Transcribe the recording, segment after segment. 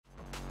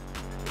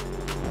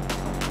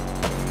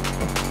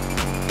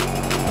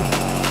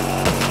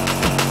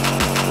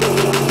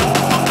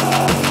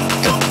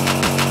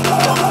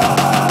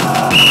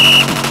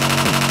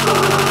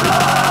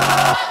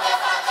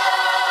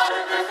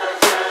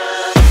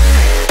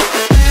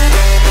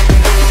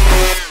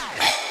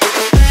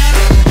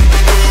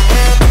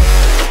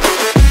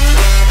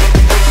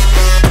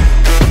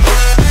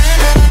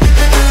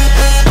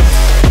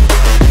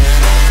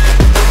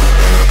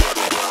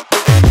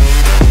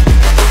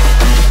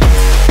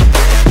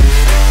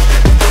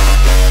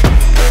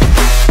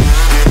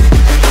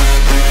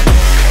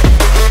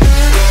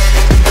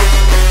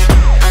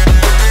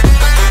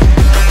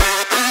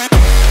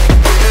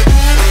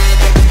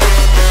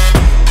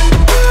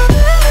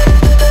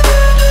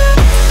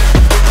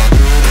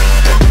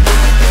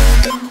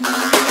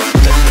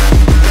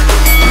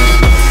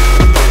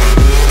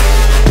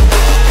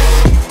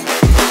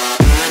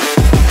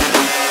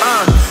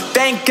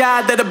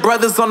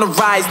brothers on the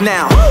rise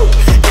now.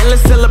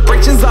 Endless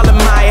celebrations all in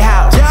my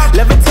house.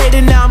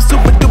 Levitating now, I'm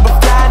super duper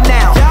fly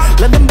now.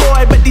 London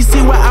boy, but DC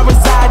where I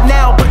reside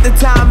now. Put the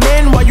time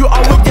in while you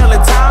always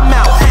yelling time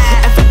out.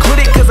 And for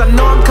quit it, cause I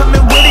know I'm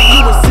coming with it.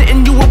 You were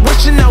sitting, you were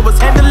wishing I was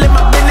handling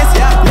my business.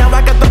 Now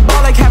I got the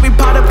ball like Harry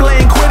Potter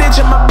playing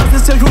Quidditch. And my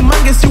business is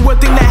humongous, you would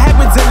think that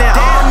happens in it.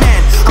 Oh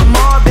man, I'm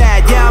all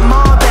that, yeah, I'm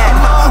all that.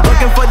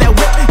 Working for that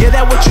whip, yeah,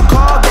 that what you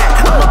call that.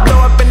 I'ma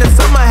blow up in the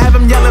summer, have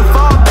them yelling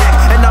fall back.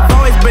 And I've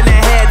always been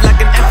ahead like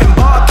an effing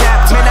ball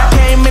cap. Man, I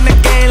came in the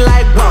game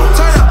like, whoa.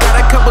 Got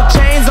a couple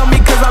chains on me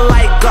cause I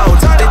like gold.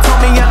 They told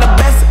me I'm the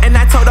best and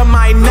I told them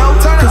I know.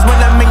 Cause when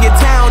I'm in your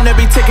town,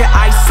 every ticket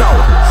I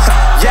sold.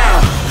 Yeah,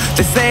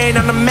 they saying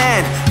I'm the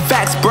man.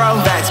 Facts, bro.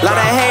 Lot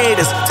of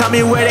haters, tell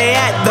me where they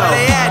at though.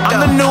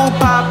 I'm the new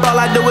pop, all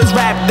I do is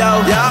rap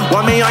though.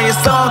 Want me on your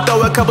song,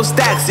 throw a couple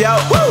stacks, yo.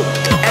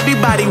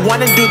 Everybody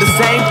wanna do the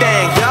same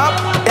thing.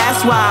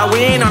 That's why we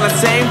ain't on the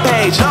same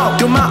page.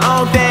 Do my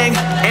own thing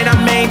and I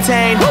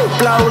maintain.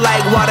 Flow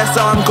like water,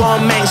 so I'm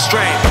going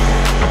mainstream.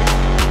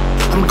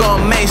 I'm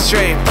going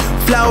mainstream.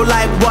 Flow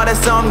like water,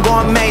 so I'm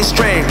going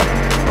mainstream.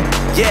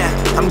 Yeah,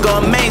 I'm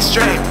going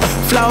mainstream.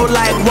 Flow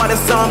like water,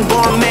 so I'm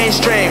going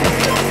mainstream.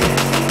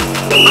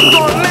 I'm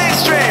going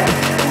mainstream.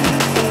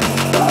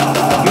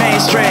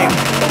 Mainstream.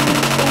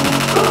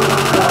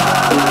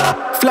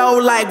 Flow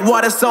like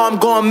water, so I'm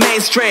going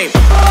mainstream.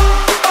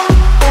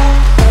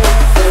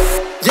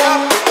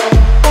 Yeah.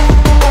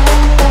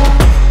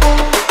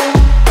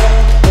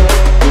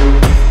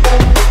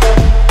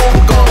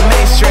 I'm going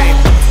mainstream.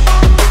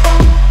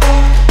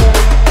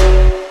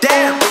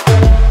 Damn.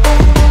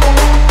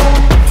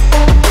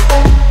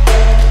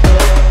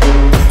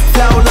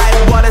 Flow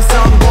like water, so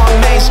I'm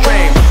going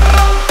mainstream.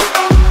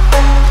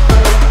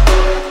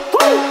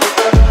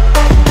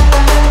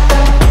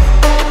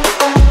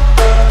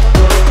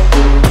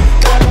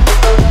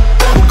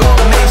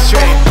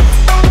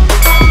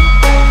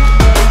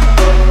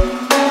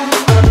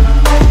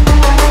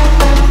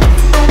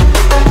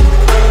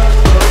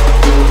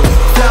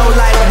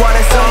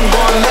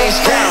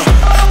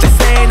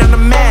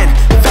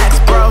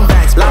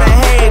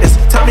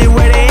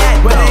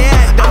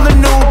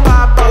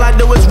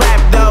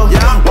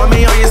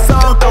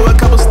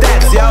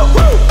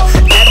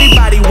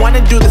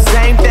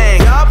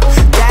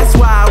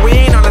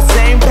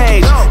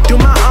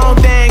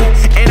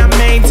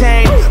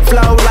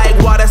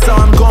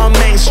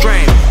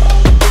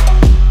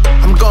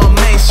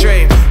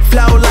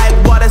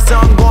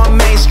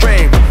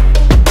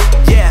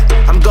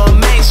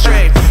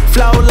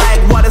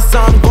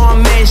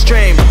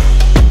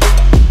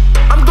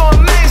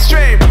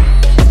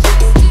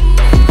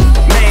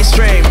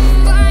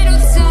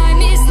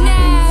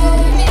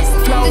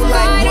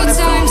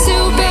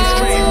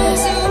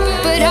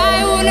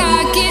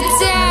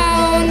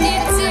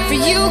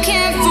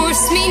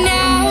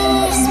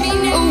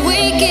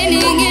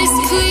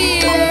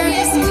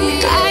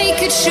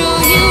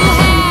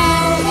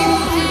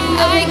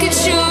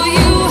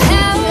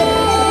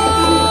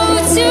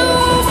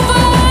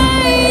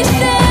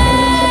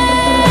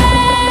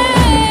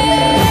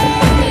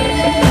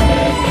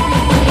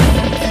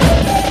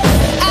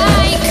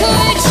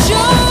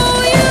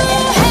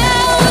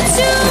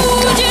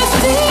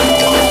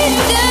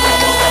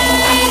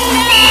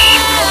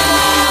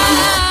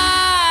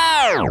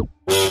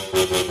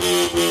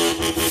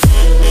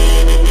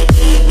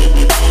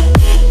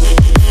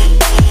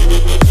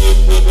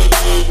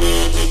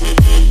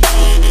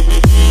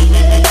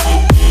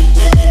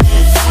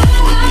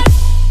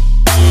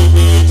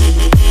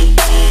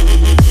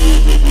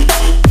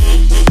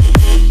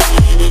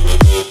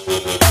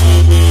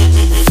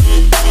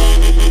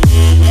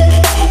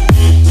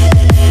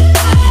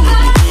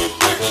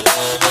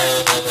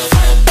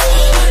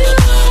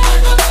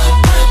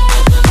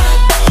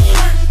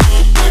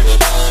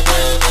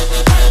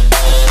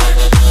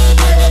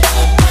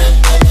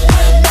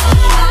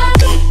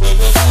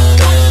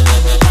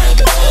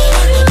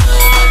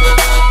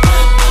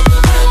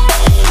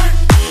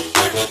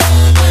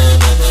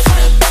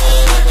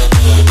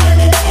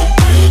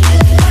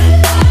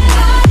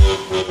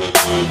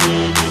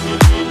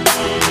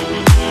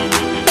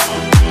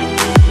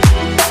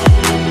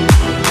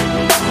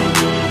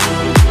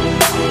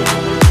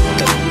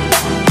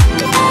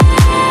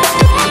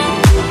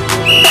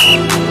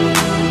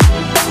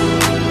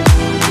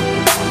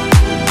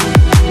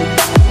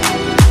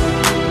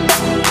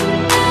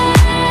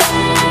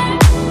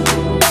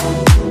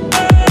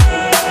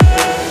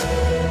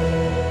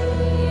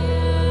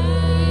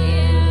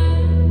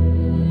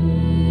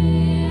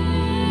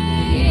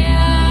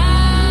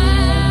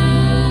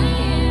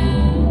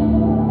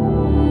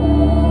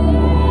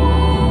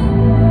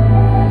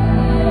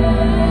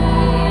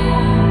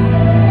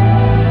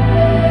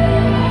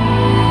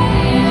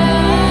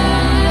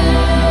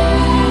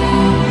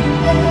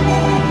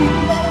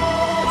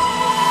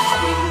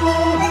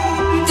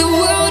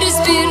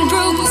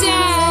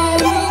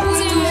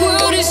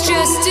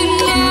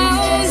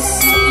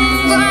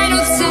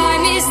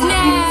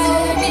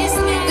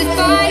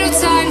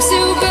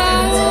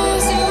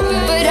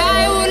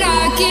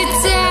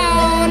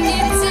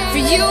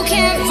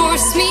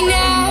 me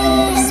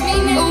now.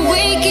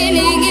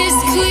 Awakening is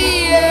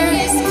clear.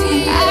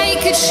 I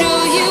could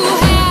show you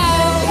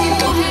how.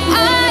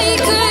 I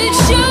could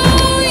show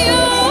you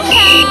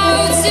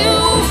how to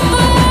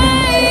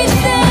fight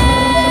them.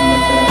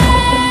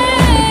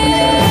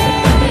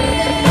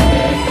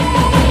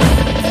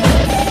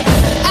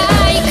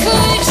 I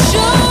could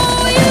show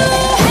you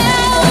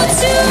how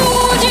to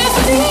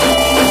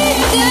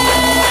defeat them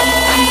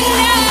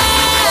now.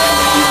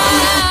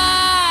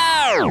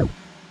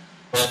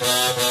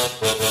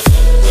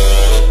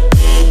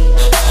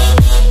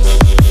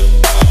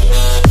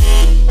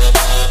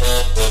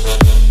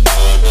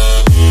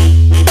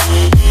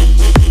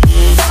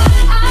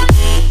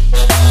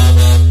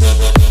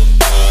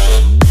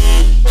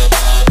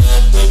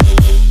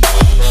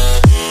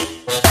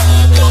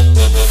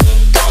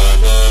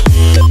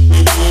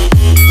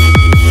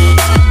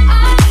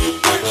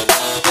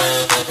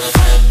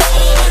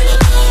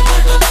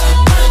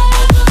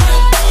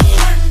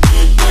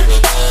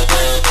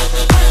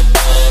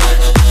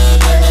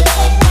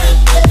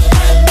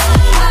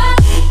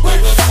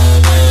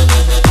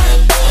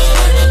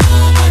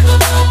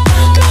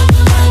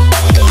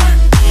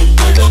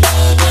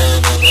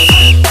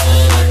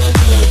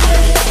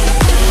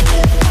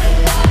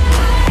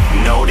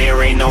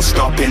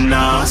 Stopping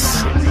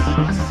us,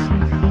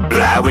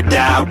 fly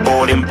without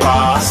boarding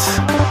pass.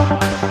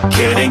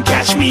 Couldn't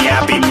catch me,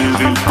 I'll be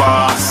moving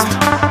fast.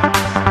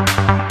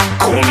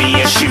 Call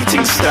me a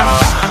shooting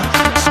star.